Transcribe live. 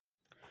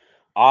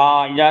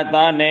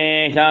आयतने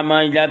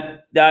शमयत्यभिचरता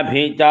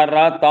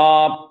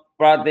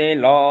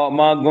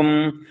प्रतिलोमगुं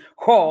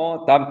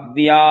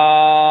होतव्याः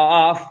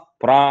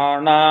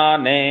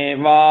प्राणानेवास्य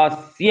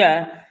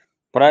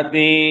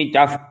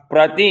प्रतीचः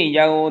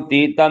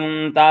प्रतियौति तं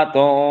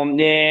ततो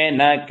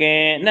येन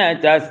केन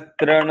च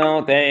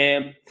शृणुते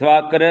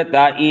स्वकृत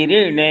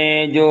इरिणे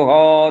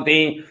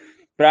जुहोति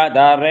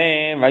प्रदरे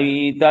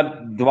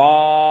वैतद्वा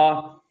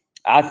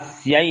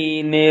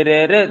अस्यै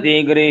निर्हृति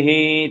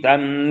गृहीत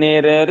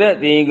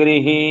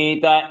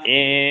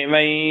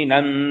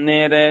एवैनं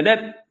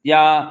निर्हृत्य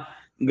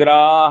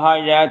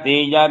ग्राहयति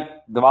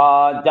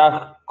यद्वाचः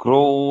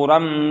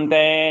क्रूरं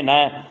तेन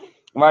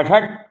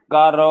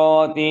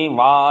वषट्करोति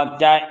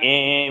वाच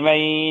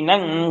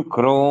एवैनं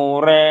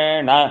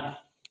क्रूरेण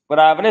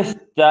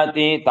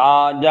प्रवृश्चति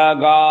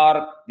ताजगार्तिमार्च्छति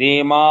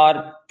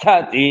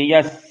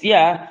यस्य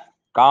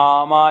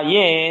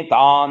कामयेतान्नाद्यम्।